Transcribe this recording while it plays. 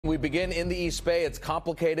We begin in the East Bay. It's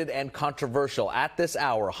complicated and controversial. At this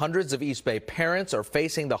hour, hundreds of East Bay parents are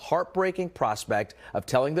facing the heartbreaking prospect of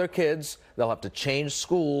telling their kids they'll have to change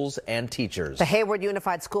schools and teachers. The Hayward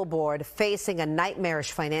Unified School Board facing a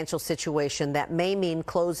nightmarish financial situation that may mean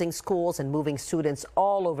closing schools and moving students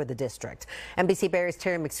all over the district. NBC Bay Area's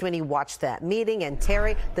Terry McSweeney watched that meeting, and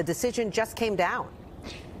Terry, the decision just came down.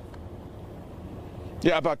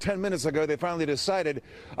 Yeah, about 10 minutes ago, they finally decided.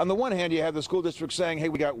 On the one hand, you have the school district saying, hey,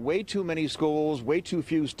 we got way too many schools, way too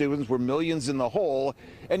few students, we're millions in the hole.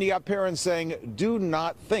 And you got parents saying, do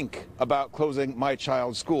not think about closing my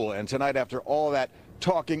child's school. And tonight, after all that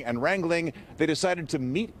talking and wrangling, they decided to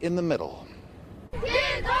meet in the middle.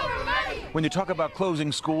 Kids over money. When you talk about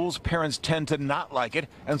closing schools, parents tend to not like it.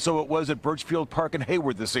 And so it was at Birchfield Park in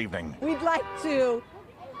Hayward this evening. We'd like to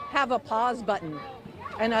have a pause button.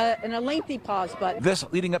 And a lengthy pause button. This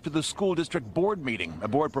leading up to the school district board meeting, a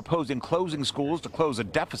board proposing closing schools to close a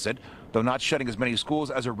deficit, though not shutting as many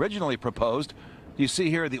schools as originally proposed. You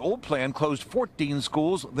see here the old plan closed 14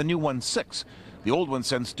 schools, the new one 6. The old one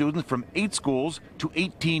sent students from 8 schools to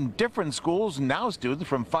 18 different schools. Now students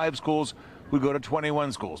from 5 schools would go to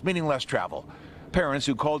 21 schools, meaning less travel. Parents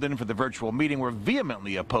who called in for the virtual meeting were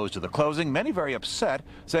vehemently opposed to the closing, many very upset,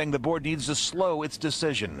 saying the board needs to slow its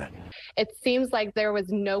decision. It seems like there was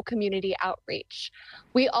no community outreach.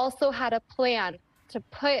 We also had a plan to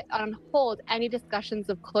put on hold any discussions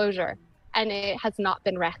of closure, and it has not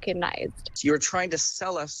been recognized. You're trying to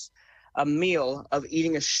sell us a meal of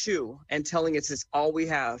eating a shoe and telling us it's all we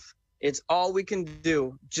have. It's all we can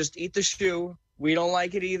do. Just eat the shoe. We don't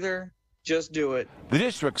like it either. Just do it. The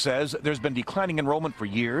district says there's been declining enrollment for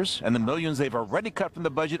years, and the millions they've already cut from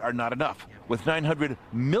the budget are not enough, with $900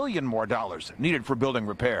 million more dollars needed for building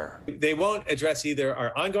repair. They won't address either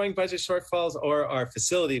our ongoing budget shortfalls or our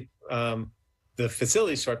the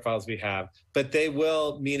facility shortfalls we have, but they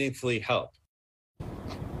will meaningfully help.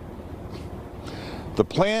 The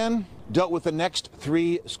plan dealt with the next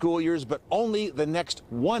 3 school years, but only the next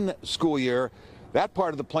 1 school year. That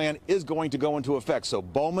part of the plan is going to go into effect. So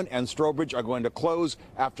Bowman and Strobridge are going to close.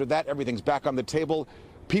 After that, everything's back on the table.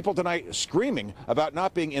 People tonight screaming about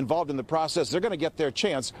not being involved in the process. They're going to get their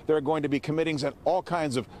chance. There are going to be committees and all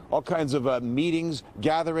kinds of meetings,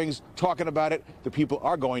 gatherings, talking about it. The people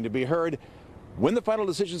are going to be heard. When the final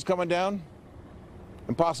decision's coming down,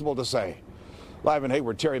 impossible to say. Live in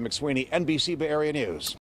Hayward, Terry McSweeney, NBC Bay Area News.